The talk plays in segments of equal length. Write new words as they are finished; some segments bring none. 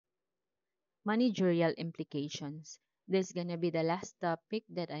Managerial implications. This is gonna be the last topic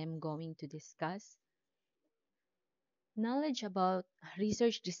that I am going to discuss. Knowledge about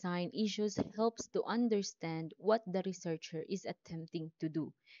research design issues helps to understand what the researcher is attempting to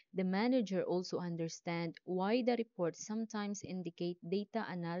do. The manager also understands why the reports sometimes indicate data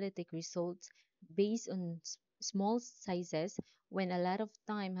analytic results based on small sizes when a lot of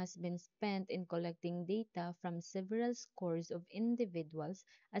time has been spent in collecting data from several scores of individuals,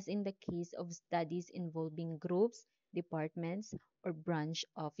 as in the case of studies involving groups, departments, or branch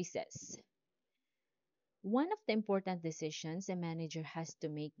offices. One of the important decisions a manager has to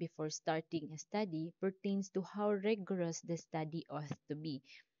make before starting a study pertains to how rigorous the study ought to be,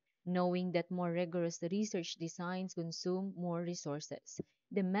 knowing that more rigorous research designs consume more resources.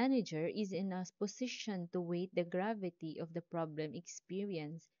 The manager is in a position to weigh the gravity of the problem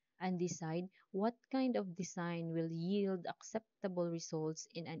experience and decide what kind of design will yield acceptable results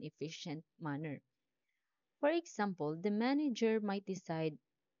in an efficient manner. For example, the manager might decide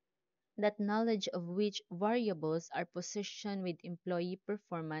that knowledge of which variables are positioned with employee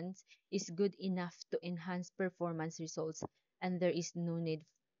performance is good enough to enhance performance results, and there is no need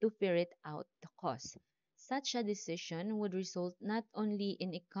to ferret out the cost. Such a decision would result not only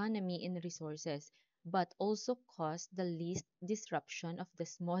in economy in resources, but also cause the least disruption of the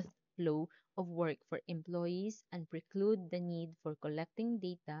smooth flow of work for employees and preclude the need for collecting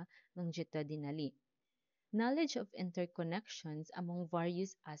data longitudinally. Knowledge of interconnections among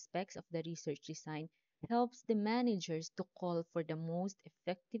various aspects of the research design helps the managers to call for the most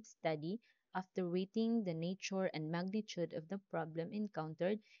effective study after weighing the nature and magnitude of the problem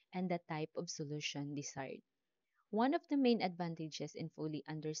encountered and the type of solution desired. One of the main advantages in fully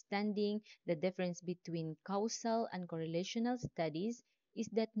understanding the difference between causal and correlational studies is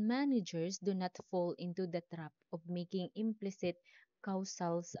that managers do not fall into the trap of making implicit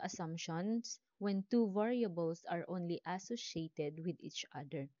causal assumptions when two variables are only associated with each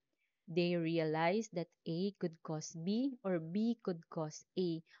other. They realize that A could cause B or B could cause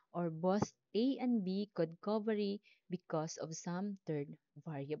A, or both A and B could vary because of some third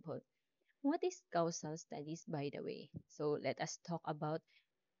variable. What is causal studies, by the way? So let us talk about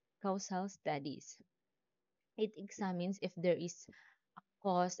causal studies. It examines if there is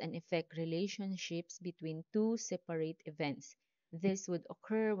cause and effect relationships between two separate events. This would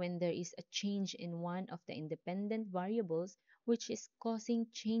occur when there is a change in one of the independent variables which is causing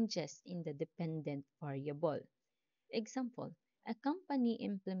changes in the dependent variable. Example, a company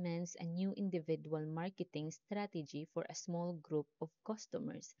implements a new individual marketing strategy for a small group of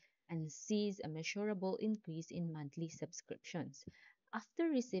customers and sees a measurable increase in monthly subscriptions. After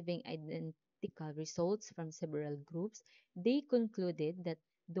receiving identical results from several groups, they concluded that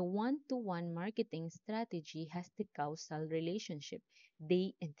the one-to-one marketing strategy has the causal relationship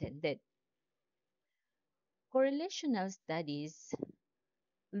they intended. Correlational studies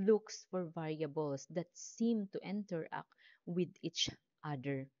looks for variables that seem to interact with each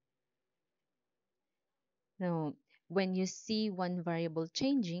other. Now, when you see one variable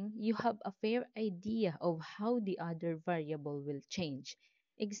changing, you have a fair idea of how the other variable will change.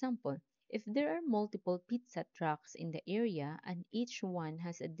 Example, if there are multiple pizza trucks in the area and each one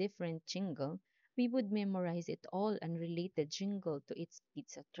has a different jingle, we would memorize it all and relate the jingle to its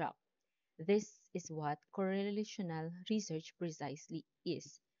pizza truck. This is what correlational research precisely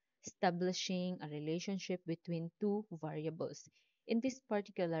is, establishing a relationship between two variables. In this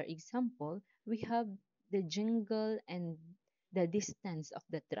particular example, we have the jingle and the distance of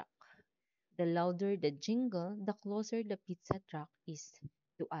the truck. The louder the jingle, the closer the pizza truck is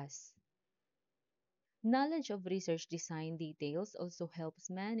to us. Knowledge of research design details also helps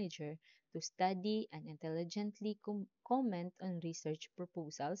manager to study and intelligently comment on research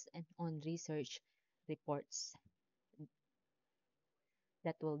proposals and on research reports.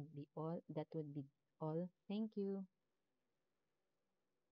 That will be all. That would be all. Thank you.